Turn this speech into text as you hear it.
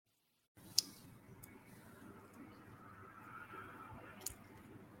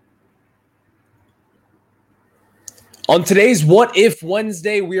On today's What If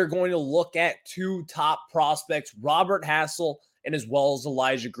Wednesday, we are going to look at two top prospects, Robert Hassell and as well as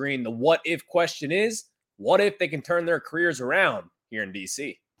Elijah Green. The what if question is, what if they can turn their careers around here in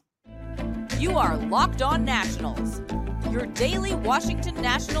DC? You are Locked On Nationals, your daily Washington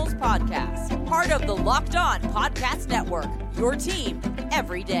Nationals podcast, part of the Locked On Podcast Network, your team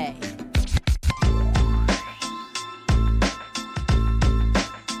every day.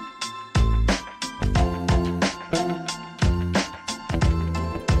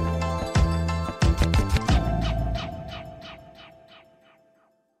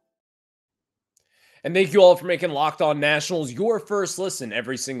 And thank you all for making Locked On Nationals your first listen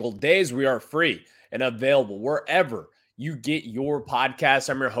every single day, as we are free and available wherever you get your podcasts.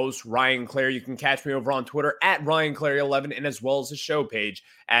 I'm your host, Ryan Clary. You can catch me over on Twitter at RyanClary11 and as well as the show page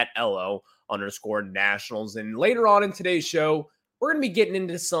at LO_Nationals. And later on in today's show, we're going to be getting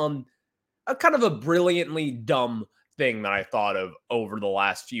into a kind of a brilliantly dumb thing that I thought of over the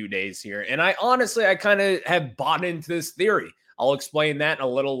last few days here. And I kind of have bought into this theory. I'll explain that a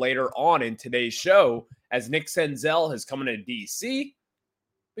little later on in today's show, as Nick Senzel has come into DC.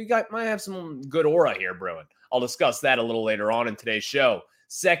 Might have some good aura here brewing. I'll discuss that a little later on in today's show.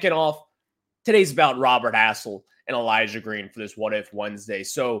 Second off, today's about Robert Hassell and Elijah Green for this What If Wednesday.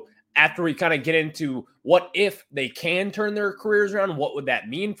 So after we kind of get into what if they can turn their careers around, what would that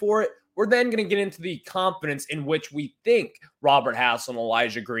mean for it, we're then going to get into the confidence in which we think Robert Hassell and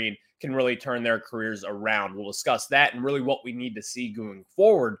Elijah Green can really turn their careers around. We'll discuss that and really what we need to see going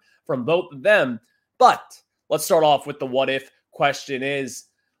forward from both of them. But let's start off with the what if question is,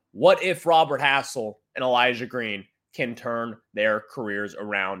 what if Robert Hassell and Elijah Green can turn their careers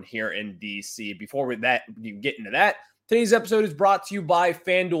around here in DC? Before we get into that, today's episode is brought to you by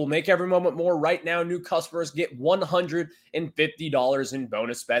FanDuel. Make every moment more. Right now, new customers get $150 in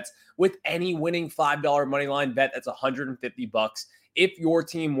bonus bets with any winning $5 moneyline bet. That's $150. If your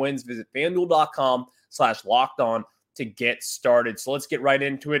team wins, visit FanDuel.com/lockedon to get started. So let's get right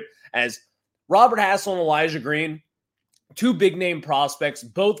into it. As Robert Hassell and Elijah Green, two big name prospects,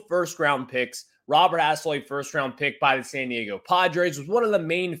 both first round picks. Robert Hassell, a first round pick by the San Diego Padres, was one of the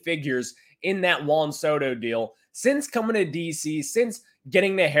main figures in that Juan Soto deal. Since coming to DC, since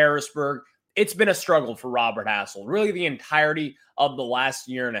getting to Harrisburg, it's been a struggle for Robert Hassell, really the entirety of the last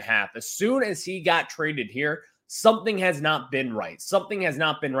year and a half. As soon as he got traded here, something has not been right. Something has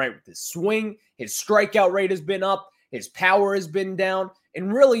not been right with his swing. His strikeout rate has been up. His power has been down.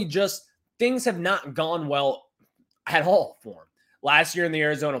 And really just things have not gone well at all for him. Last year in the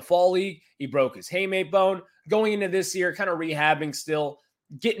Arizona Fall League, he broke his haymate bone. Going into this year, kind of rehabbing still,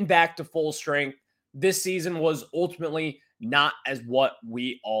 getting back to full strength. This season was ultimately not as what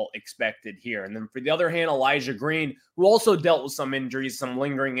we all expected here. And then for the other hand, Elijah Green, who also dealt with some injuries, some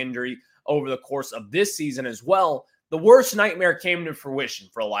lingering injury over the course of this season as well. The worst nightmare came to fruition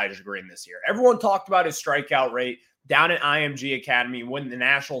for Elijah Green this year. Everyone talked about his strikeout rate down at IMG Academy when the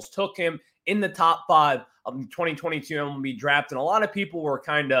Nationals took him in the top 5 of the 2022 MLB draft. And a lot of people were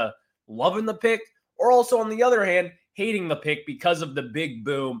kind of loving the pick, or also on the other hand, hating the pick because of the big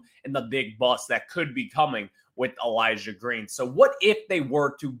boom and the big bust that could be coming with Elijah Green. So what if they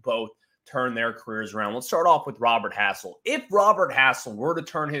were to both turn their careers around? Let's start off with Robert Hassell. If Robert Hassell were to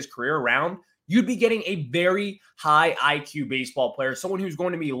turn his career around, you'd be getting a very high IQ baseball player, someone who's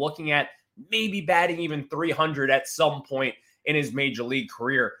going to be looking at maybe batting even 300 at some point in his major league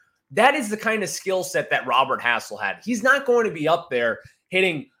career. That is the kind of skill set that Robert Hassell had. He's not going to be up there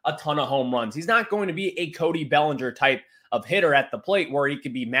hitting a ton of home runs. He's not going to be a Cody Bellinger type of hitter at the plate where he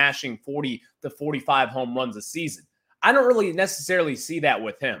could be mashing 40 to 45 home runs a season. I don't really necessarily see that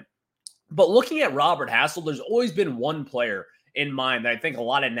with him. But looking at Robert Hassell, there's always been one player in mind that I think a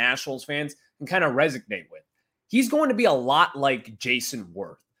lot of Nationals fans can kind of resonate with. He's going to be a lot like Jason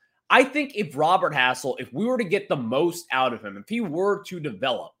Worth. I think if Robert Hassell, if we were to get the most out of him, if he were to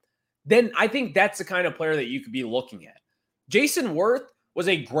develop, then I think that's the kind of player that you could be looking at. Jason Worth was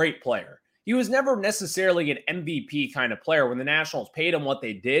a great player. He was never necessarily an MVP kind of player. When the Nationals paid him what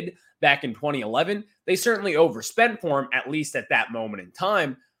they did back in 2011, they certainly overspent for him, at least at that moment in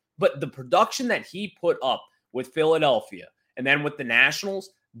time. But the production that he put up with Philadelphia and then with the Nationals,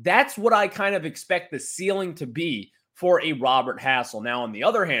 that's what I kind of expect the ceiling to be for a Robert Hassell. Now, on the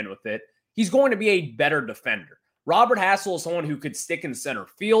other hand with it, he's going to be a better defender. Robert Hassell is someone who could stick in center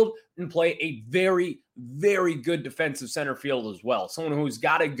field and play a very, very good defensive center field as well. Someone who's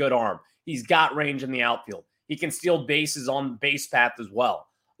got a good arm. He's got range in the outfield. He can steal bases on the base path as well.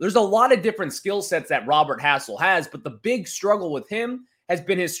 There's a lot of different skill sets that Robert Hassell has, but the big struggle with him has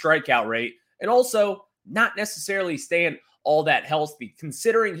been his strikeout rate and also not necessarily staying all that healthy.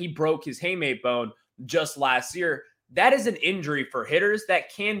 Considering he broke his haymate bone just last year, that is an injury for hitters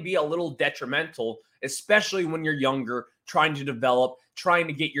that can be a little detrimental, especially when you're younger, trying to develop, trying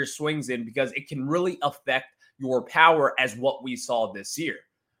to get your swings in, because it can really affect your power, as what we saw this year.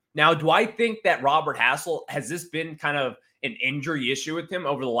 Now, do I think that Robert Hassell, has this been kind of an injury issue with him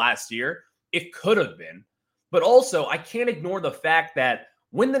over the last year? It could have been. But also, I can't ignore the fact that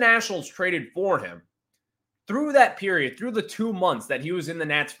when the Nationals traded for him, through that period, through the 2 months that he was in the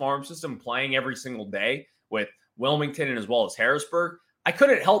Nats farm system playing every single day with Wilmington and as well as Harrisburg, I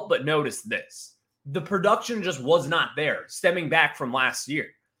couldn't help but notice this. The production just was not there, stemming back from last year.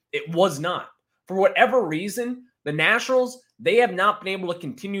 It was not. For whatever reason, the Nationals, they have not been able to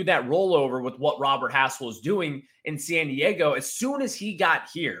continue that rollover with what Robert Hassell was doing in San Diego. As soon as he got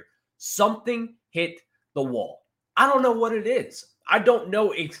here, something hit the wall. I don't know what it is. I don't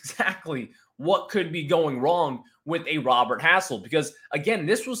know exactly what could be going wrong with a Robert Hassell, because, again,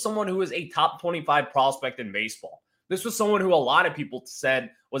 this was someone who was a top 25 prospect in baseball. This was someone who a lot of people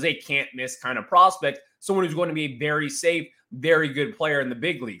said was a can't-miss kind of prospect, someone who's going to be a very safe, very good player in the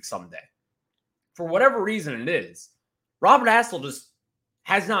big league someday. For whatever reason it is, Robert Hassell just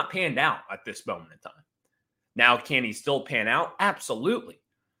has not panned out at this moment in time. Now, can he still pan out? Absolutely.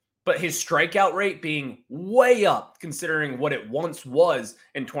 But his strikeout rate being way up, considering what it once was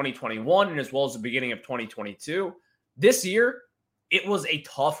in 2021 and as well as the beginning of 2022, this year, it was a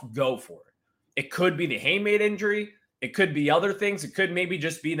tough go for it. It could be the Haymade injury. It could be other things. It could maybe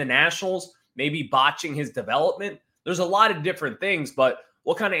just be the Nationals, maybe botching his development. There's a lot of different things, but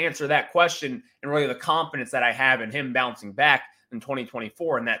we'll kind of answer that question and really the confidence that I have in him bouncing back in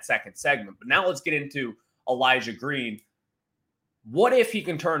 2024 in that second segment. But now let's get into Elijah Green. What if he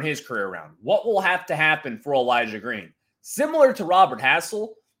can turn his career around? What will have to happen for Elijah Green? Similar to Robert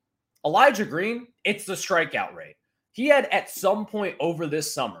Hassell, Elijah Green, it's the strikeout rate. He had at some point over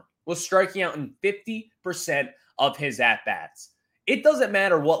this summer was striking out in 50% of his at-bats. It doesn't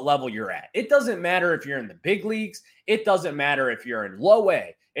matter what level you're at. It doesn't matter if you're in the big leagues. It doesn't matter if you're in low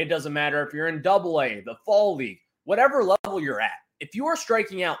A. It doesn't matter if you're in double A, the fall league, whatever level you're at. If you are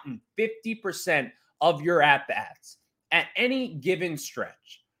striking out in 50% of your at-bats at any given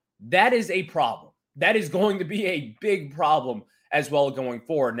stretch, that is a problem. That is going to be a big problem as well going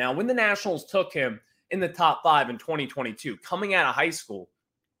forward. Now, when the Nationals took him in the top 5 in 2022, coming out of high school,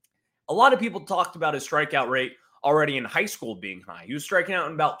 a lot of people talked about his strikeout rate already in high school being high. He was striking out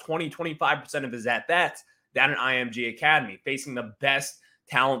in about 20-25% of his at-bats down at IMG Academy, facing the best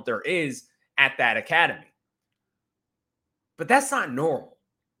talent there is at that academy. But that's not normal.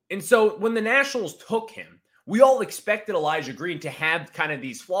 And so when the Nationals took him, we all expected Elijah Green to have kind of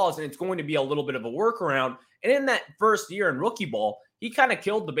these flaws, and it's going to be a little bit of a workaround. And in that first year in rookie ball, he kind of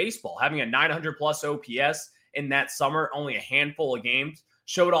killed the baseball, having a 900-plus OPS in that summer, only a handful of games,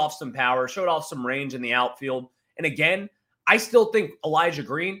 showed off some power, showed off some range in the outfield. And again, I still think Elijah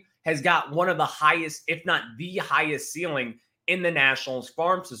Green has got one of the highest, if not the highest ceiling in the Nationals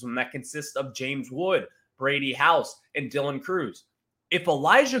farm system that consists of James Wood, Brady House, and Dylan Cruz. If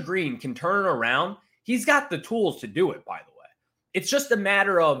Elijah Green can turn it around, he's got the tools to do it, by the way. It's just a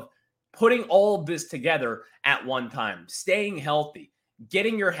matter of putting all of this together at one time, staying healthy,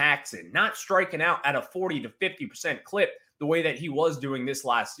 getting your hacks in, not striking out at a 40 to 50% clip the way that he was doing this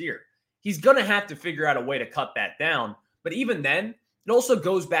last year. He's going to have to figure out a way to cut that down. But even then, it also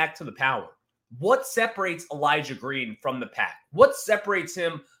goes back to the power. What separates Elijah Green from the pack? What separates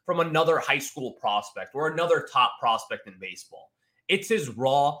him from another high school prospect or another top prospect in baseball? It's his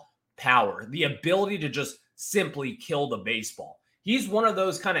raw power, the ability to just simply kill the baseball. He's one of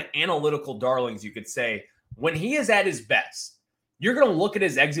those kind of analytical darlings, you could say. When he is at his best, you're going to look at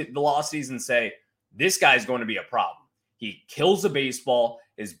his exit velocities and say, this guy's going to be a problem. He kills the baseball.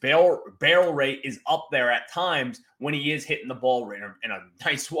 His barrel rate is up there at times when he is hitting the ball in a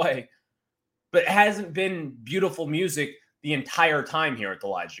nice way. But it hasn't been beautiful music the entire time here at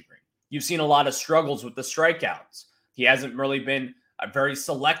Elijah Green. You've seen a lot of struggles with the strikeouts. He hasn't really been very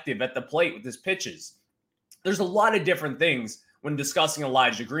selective at the plate with his pitches. There's a lot of different things when discussing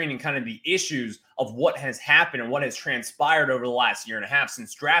Elijah Green and kind of the issues of what has happened and what has transpired over the last year and a half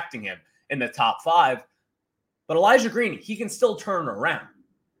since drafting him in the top 5. But Elijah Green, he can still turn around.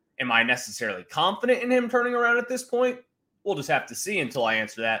 Am I necessarily confident in him turning around at this point? We'll just have to see until I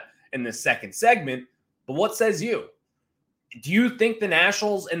answer that in this second segment. But what says you? Do you think the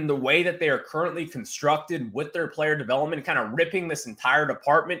Nationals, in the way that they are currently constructed with their player development, kind of ripping this entire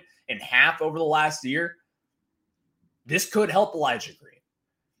department in half over the last year, this could help Elijah Green?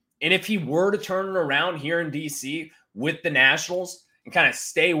 And if he were to turn it around here in DC with the Nationals and kind of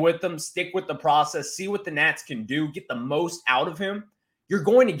stay with them, stick with the process, see what the Nats can do, get the most out of him, you're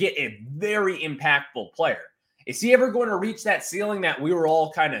going to get a very impactful player. Is he ever going to reach that ceiling that we were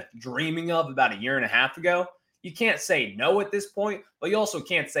all kind of dreaming of about a year and a half ago? You can't say no at this point, but you also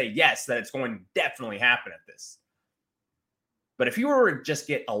can't say yes, that it's going to definitely happen at this. But if you were to just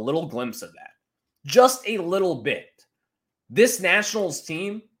get a little glimpse of that, just a little bit, this Nationals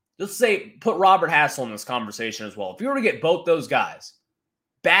team, let's say put Robert Hassell in this conversation as well. If you were to get both those guys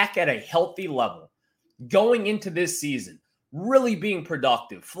back at a healthy level, going into this season, really being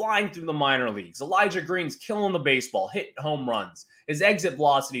productive, flying through the minor leagues, Elijah Green's killing the baseball, hitting home runs, his exit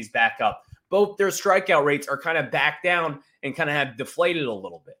velocity's back up. Both their strikeout rates are kind of back down and kind of have deflated a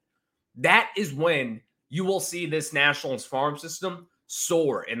little bit. That is when you will see this Nationals farm system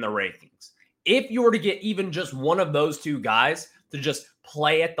soar in the rankings. If you were to get even just one of those two guys to just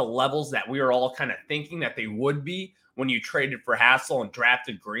play at the levels that we were all kind of thinking that they would be when you traded for Hassell and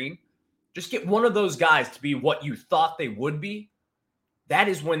drafted Green, just get one of those guys to be what you thought they would be. That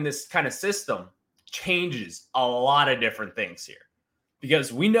is when this kind of system changes a lot of different things here.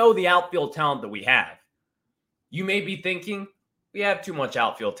 Because we know the outfield talent that we have. You may be thinking, we have too much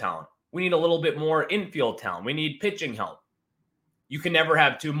outfield talent. We need a little bit more infield talent. We need pitching help. You can never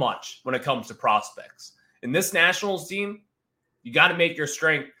have too much when it comes to prospects. In this Nationals team, you got to make your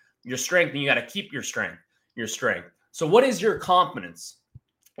strength, and you got to keep your strength. So what is your confidence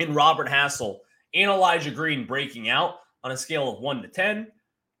in Robert Hassell and Elijah Green breaking out on a scale of 1 to 10?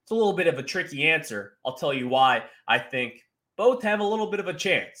 It's a little bit of a tricky answer. I'll tell you why I think both have a little bit of a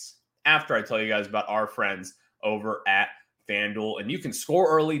chance after I tell you guys about our friends over at FanDuel. And you can score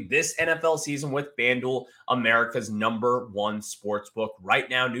early this NFL season with FanDuel, America's #1 sportsbook. Right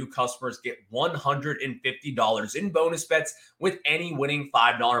now, new customers get $150 in bonus bets with any winning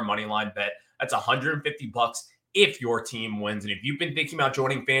 $5 moneyline bet. That's $150 if your team wins. And if you've been thinking about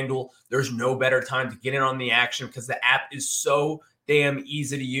joining FanDuel, there's no better time to get in on the action because the app is so damn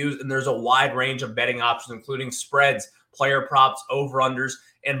easy to use. And there's a wide range of betting options, including spreads, player props, over-unders,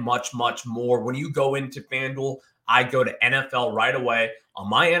 and much, much more. When you go into FanDuel, I go to NFL right away. On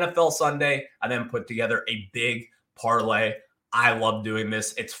my NFL Sunday, I then put together a big parlay. I love doing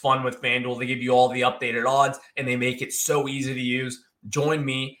this. It's fun with FanDuel. They give you all the updated odds, and they make it so easy to use. Join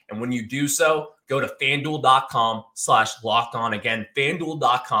me, and when you do so, go to FanDuel.com/lockedon. Again,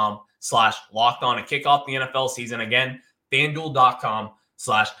 FanDuel.com/lockedon to kick off the NFL season. Again,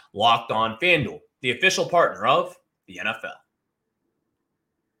 FanDuel.com/lockedon. FanDuel, the official partner of the NFL.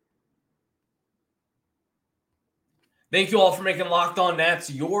 Thank you all for making Locked On Nats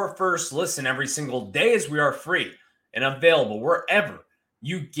your first listen every single day, as we are free and available wherever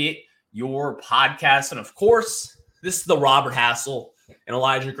you get your podcasts. And of course, this is the Robert Hassell and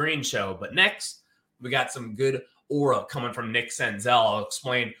Elijah Green show. But next, we got some good aura coming from Nick Senzel. I'll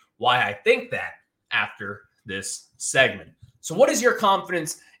explain why I think that after this segment. So what is your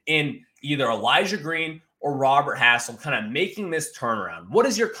confidence in either Elijah Green or Robert Hassell kind of making this turnaround? What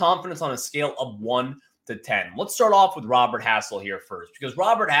is your confidence on a scale of 1 to 10? Let's start off with Robert Hassell here first, because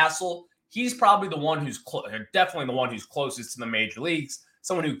Robert Hassell, he's probably the one who's definitely the one who's closest to the major leagues,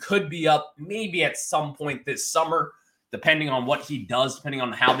 someone who could be up maybe at some point this summer, depending on what he does, depending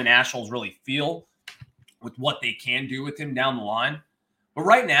on how the Nationals really feel with what they can do with him down the line. But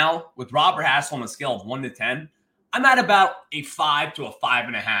right now, with Robert Hassell on a scale of 1 to 10, I'm at about a 5 to a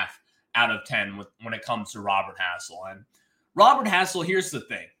 5.5 out of 10 when it comes to Robert Hassell. And Robert Hassell, here's the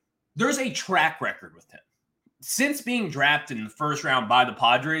thing. There's a track record with him. Since being drafted in the first round by the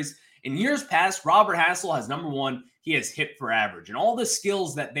Padres, in years past, Robert Hassell has, number one, he has hit for average. And all the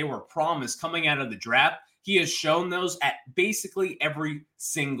skills that they were promised coming out of the draft, he has shown those at basically every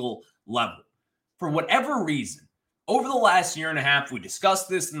single level. For whatever reason, over the last year and a half, we discussed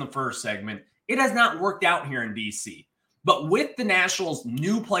this in the first segment, it has not worked out here in DC. But with the Nationals'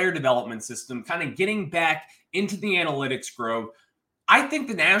 new player development system kind of getting back into the analytics grove, I think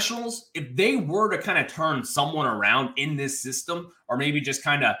the Nationals, if they were to kind of turn someone around in this system, or maybe just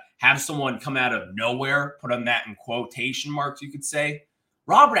kind of have someone come out of nowhere, put on that in quotation marks, you could say,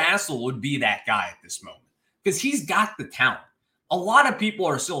 Robert Hassell would be that guy at this moment because he's got the talent. A lot of people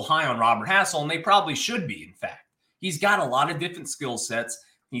are still high on Robert Hassell, and they probably should be, in fact. He's got a lot of different skill sets.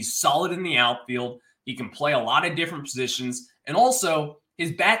 He's solid in the outfield. He can play a lot of different positions. And also,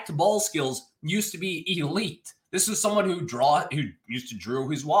 his bat-to-ball skills used to be elite. This is someone who used to draw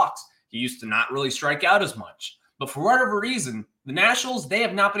his walks. He used to not really strike out as much. But for whatever reason, the Nationals, they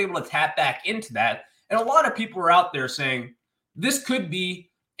have not been able to tap back into that. And a lot of people are out there saying this could be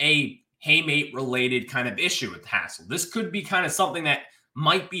a Haymate-related kind of issue with Hassell. This could be kind of something that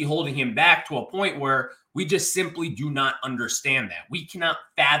might be holding him back to a point where we just simply do not understand that. We cannot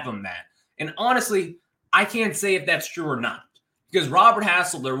fathom that. And honestly, I can't say if that's true or not. Because Robert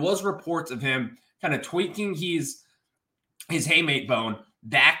Hassell, there was reports of him kind of tweaking his haymate bone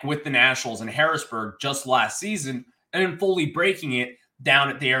back with the Nationals in Harrisburg just last season, and then fully breaking it down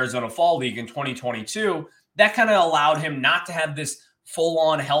at the Arizona Fall League in 2022. That kind of allowed him not to have this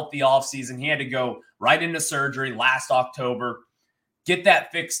full-on healthy offseason. He had to go right into surgery last October, get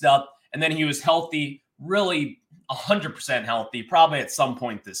that fixed up, and then he was healthy, really 100% healthy, probably at some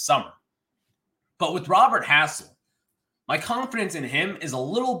point this summer. But with Robert Hassell, my confidence in him is a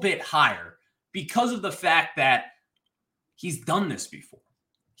little bit higher because of the fact that he's done this before.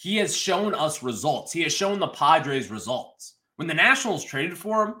 He has shown us results. He has shown the Padres results. When the Nationals traded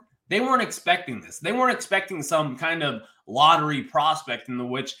for him, they weren't expecting this. They weren't expecting some kind of lottery prospect in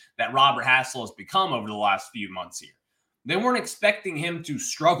which that Robert Hassell has become over the last few months here. They weren't expecting him to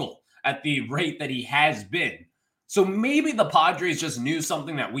struggle at the rate that he has been. So maybe the Padres just knew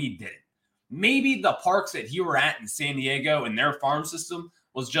something that we didn't. Maybe the parks that he were at in San Diego and their farm system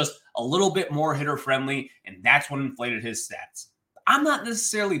was just a little bit more hitter-friendly, and that's what inflated his stats. I'm not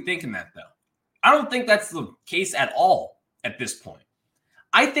necessarily thinking that, though. I don't think that's the case at all at this point.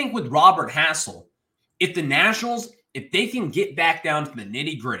 I think with Robert Hassell, if the Nationals, if they can get back down to the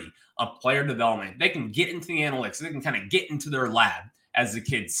nitty-gritty of player development, they can get into the analytics, they can kind of get into their lab, as the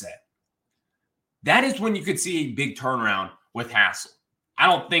kids say. That is when you could see a big turnaround with Hassell. I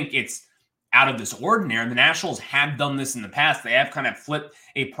don't think it's out of this ordinary. The Nationals have done this in the past. They have kind of flipped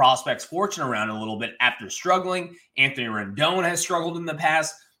a prospect's fortune around a little bit after struggling. Anthony Rendon has struggled in the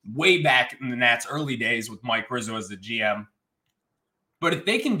past, way back in the Nats' early days with Mike Rizzo as the GM. But if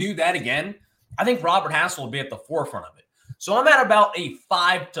they can do that again, I think Robert Hassell will be at the forefront of it. So I'm at about a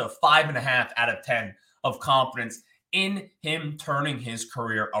 5 to 5.5 out of 10 of confidence in him turning his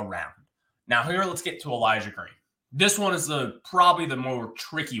career around. Now here, let's get to Elijah Green. This one is probably the more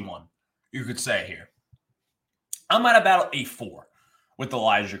tricky one, you could say here. I'm at about a 4 with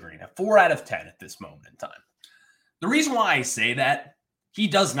Elijah Green, a 4 out of 10 at this moment in time. The reason why I say that, he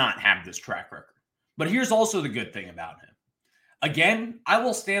does not have this track record. But here's also the good thing about him. Again, I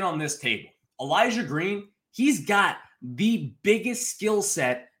will stand on this table. Elijah Green, he's got the biggest skill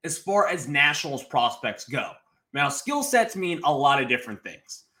set as far as Nationals prospects go. Now, skill sets mean a lot of different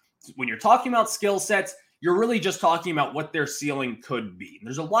things. When you're talking about skill sets, you're really just talking about what their ceiling could be.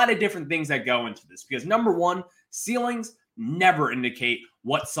 There's a lot of different things that go into this because, number one, ceilings never indicate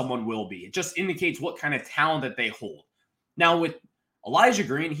what someone will be. It just indicates what kind of talent that they hold. Now, with Elijah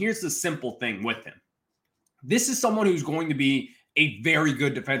Green, here's the simple thing with him. This is someone who's going to be a very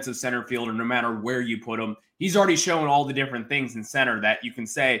good defensive center fielder no matter where you put him. He's already shown all the different things in center that you can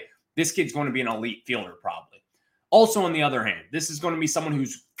say, this kid's going to be an elite fielder probably. Also, on the other hand, this is going to be someone who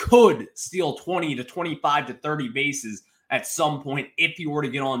could steal 20 to 25 to 30 bases at some point if he were to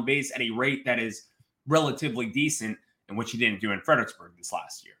get on base at a rate that is relatively decent, and which he didn't do in Fredericksburg this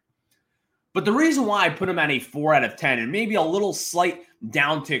last year. But the reason why I put him at a 4 out of 10 and maybe a little slight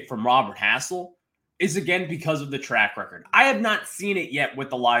downtick from Robert Hassell is, again, because of the track record. I have not seen it yet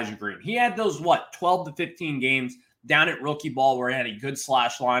with Elijah Green. He had those, 12 to 15 games down at rookie ball where he had a good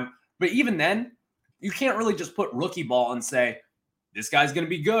slash line. But even then, you can't really just put rookie ball and say, this guy's going to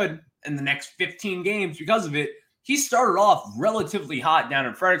be good in the next 15 games because of it. He started off relatively hot down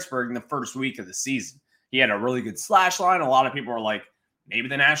in Fredericksburg in the first week of the season. He had a really good slash line. A lot of people are like, maybe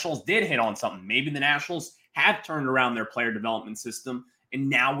the Nationals did hit on something. Maybe the Nationals have turned around their player development system, and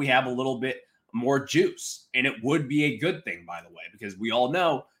now we have a little bit more juice. And it would be a good thing, by the way, because we all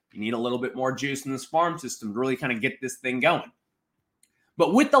know you need a little bit more juice in this farm system to really kind of get this thing going.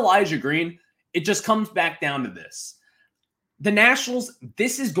 But with Elijah Green, it just comes back down to this. The Nationals,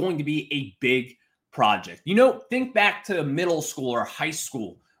 this is going to be a big project. Think back to middle school or high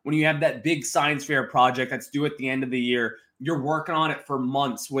school when you have that big science fair project that's due at the end of the year. You're working on it for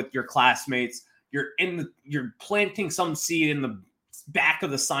months with your classmates. You're planting some seed in the back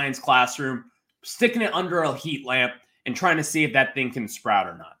of the science classroom, sticking it under a heat lamp and trying to see if that thing can sprout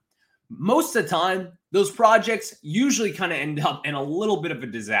or not. Most of the time, those projects usually kind of end up in a little bit of a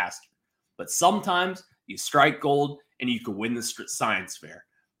disaster. But sometimes you strike gold and you can win the science fair.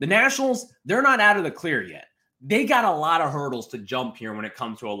 The Nationals, they're not out of the clear yet. They got a lot of hurdles to jump here when it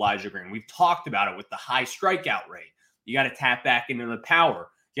comes to Elijah Green. We've talked about it with the high strikeout rate. You got to tap back into the power.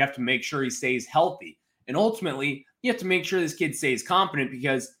 You have to make sure he stays healthy. And ultimately, you have to make sure this kid stays competent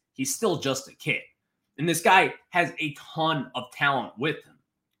because he's still just a kid. And this guy has a ton of talent with him.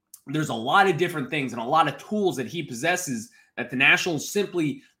 There's a lot of different things and a lot of tools that he possesses that the Nationals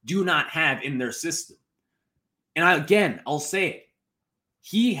simply do not have in their system. And I'll say it.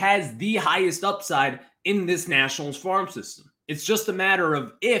 He has the highest upside in this Nationals farm system. It's just a matter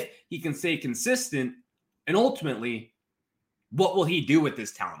of if he can stay consistent and ultimately What will he do with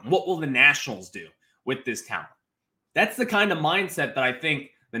this talent? What will the Nationals do with this talent? That's the kind of mindset that I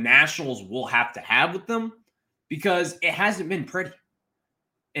think the Nationals will have to have with them, because it hasn't been pretty.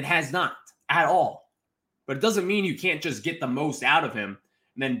 It has not at all. But it doesn't mean you can't just get the most out of him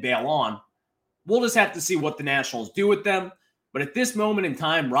and then bail on. We'll just have to see what the Nationals do with them. But at this moment in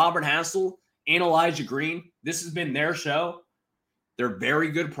time, Robert Hassell and Elijah Green, this has been their show. They're very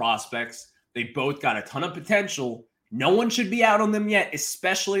good prospects. They both got a ton of potential. No one should be out on them yet,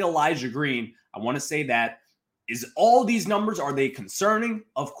 especially Elijah Green. I want to say that. Is all these numbers, are they concerning?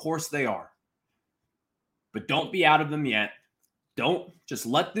 Of course they are. But don't be out of them yet. Don't just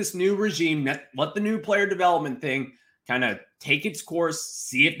let this new regime, let the new player development thing kind of take its course,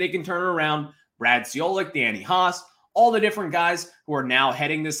 see if they can turn it around. Brad Ciolek, Danny Haas, all the different guys who are now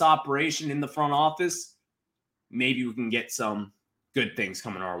heading this operation in the front office. Maybe we can get some good things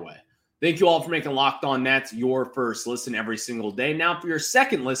coming our way. Thank you all for making Locked On Nats your first listen every single day. Now for your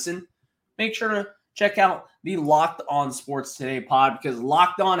second listen, make sure to check out the Locked On Sports Today pod, because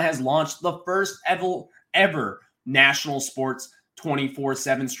Locked On has launched the first ever national sports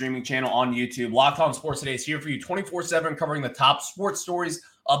 24/7 streaming channel on YouTube. Locked On Sports Today is here for you 24/7, covering the top sports stories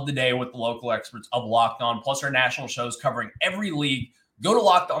of the day with the local experts of Locked On, plus our national shows covering every league. Go to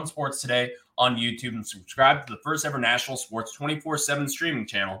Locked On Sports Today on YouTube and subscribe to the first ever national sports 24/7 streaming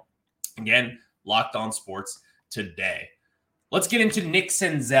channel. Again, Locked On Sports Today. Let's get into Nick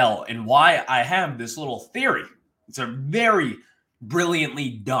Senzel and why I have this little theory. It's a very brilliantly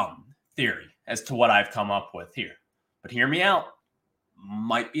dumb theory as to what I've come up with here. But hear me out.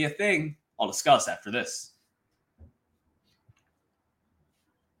 Might be a thing I'll discuss after this.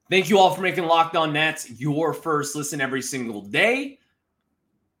 Thank you all for making Locked On Nats your first listen every single day.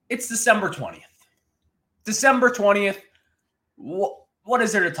 It's December 20th. December 20th. What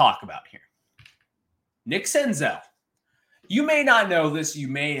is there to talk about here? Nick Senzel. You may not know this. You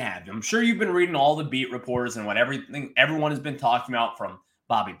may have. I'm sure you've been reading all the beat reporters and what everyone has been talking about, from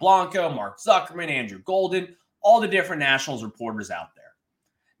Bobby Blanco, Mark Zuckerman, Andrew Golden, all the different Nationals reporters out there.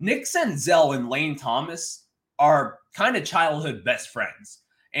 Nick Senzel and Lane Thomas are kind of childhood best friends.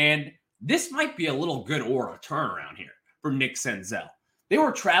 And this might be a little good aura turnaround here for Nick Senzel. They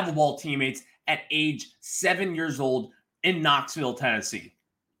were travel ball teammates at age 7 years old in Knoxville, Tennessee.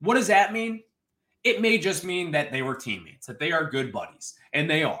 What does that mean? It may just mean that they were teammates, that they are good buddies. And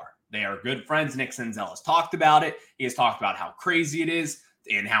they are. They are good friends. Nick Senzel has talked about it. He has talked about how crazy it is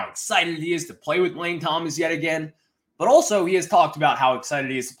and how excited he is to play with Lane Thomas yet again. But also, he has talked about how excited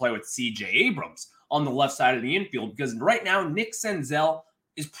he is to play with C.J. Abrams on the left side of the infield, because right now, Nick Senzel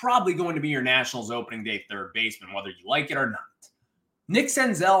is probably going to be your Nationals opening day third baseman, whether you like it or not. Nick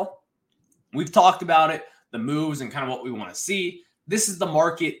Senzel, we've talked about it, the moves and kind of what we want to see. This is the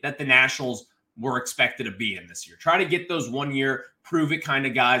market that the Nationals were expected to be in this year. Try to get those 1 year, prove it kind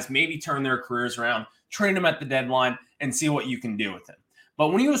of guys, maybe turn their careers around, train them at the deadline, and see what you can do with him. But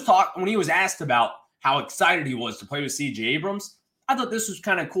when he was asked about how excited he was to play with C.J. Abrams, I thought this was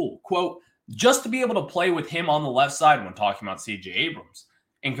kind of cool. Quote, just to be able to play with him on the left side when talking about C.J. Abrams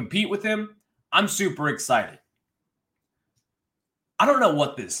and compete with him, I'm super excited. I don't know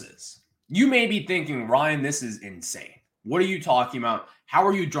what this is. You may be thinking, Ryan, this is insane. What are you talking about? How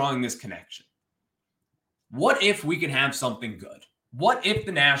are you drawing this connection? What if we can have something good? What if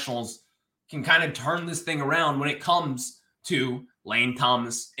the Nationals can kind of turn this thing around when it comes to Lane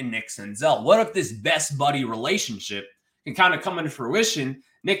Thomas and Nick Senzel? What if this best buddy relationship can kind of come into fruition?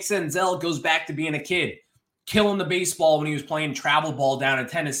 Nick Senzel goes back to being a kid, killing the baseball when he was playing travel ball down in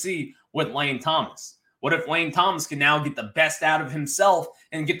Tennessee with Lane Thomas. What if Lane Thomas can now get the best out of himself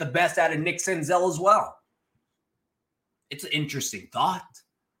and get the best out of Nick Senzel as well? It's an interesting thought.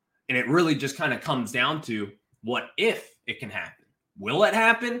 And it really just kind of comes down to, what if it can happen? Will it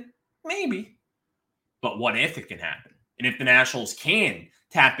happen? Maybe. But what if it can happen? And if the Nationals can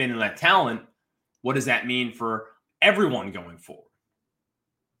tap into that talent, what does that mean for everyone going forward?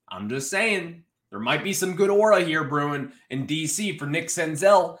 I'm just saying, there might be some good aura here brewing in DC for Nick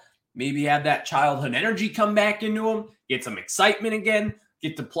Senzel. Maybe have that childhood energy come back into him, get some excitement again,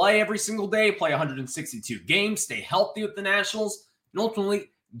 get to play every single day, play 162 games, stay healthy with the Nationals, and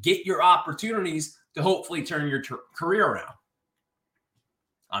ultimately get your opportunities to hopefully turn your career around.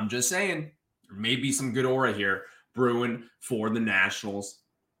 I'm just saying, there may be some good aura here brewing for the Nationals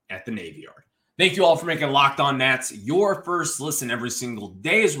at the Navy Yard. Thank you all for making Locked On Nats your first listen every single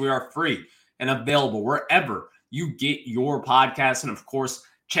day, as we are free and available wherever you get your podcasts. And of course,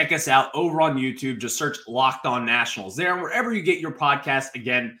 check us out over on YouTube. Just search Locked On Nationals there. And wherever you get your podcast,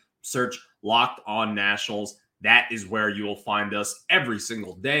 again, search Locked On Nationals. That is where you will find us every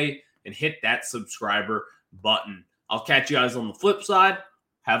single day, and hit that subscriber button. I'll catch you guys on the flip side.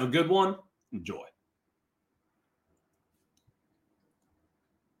 Have a good one. Enjoy.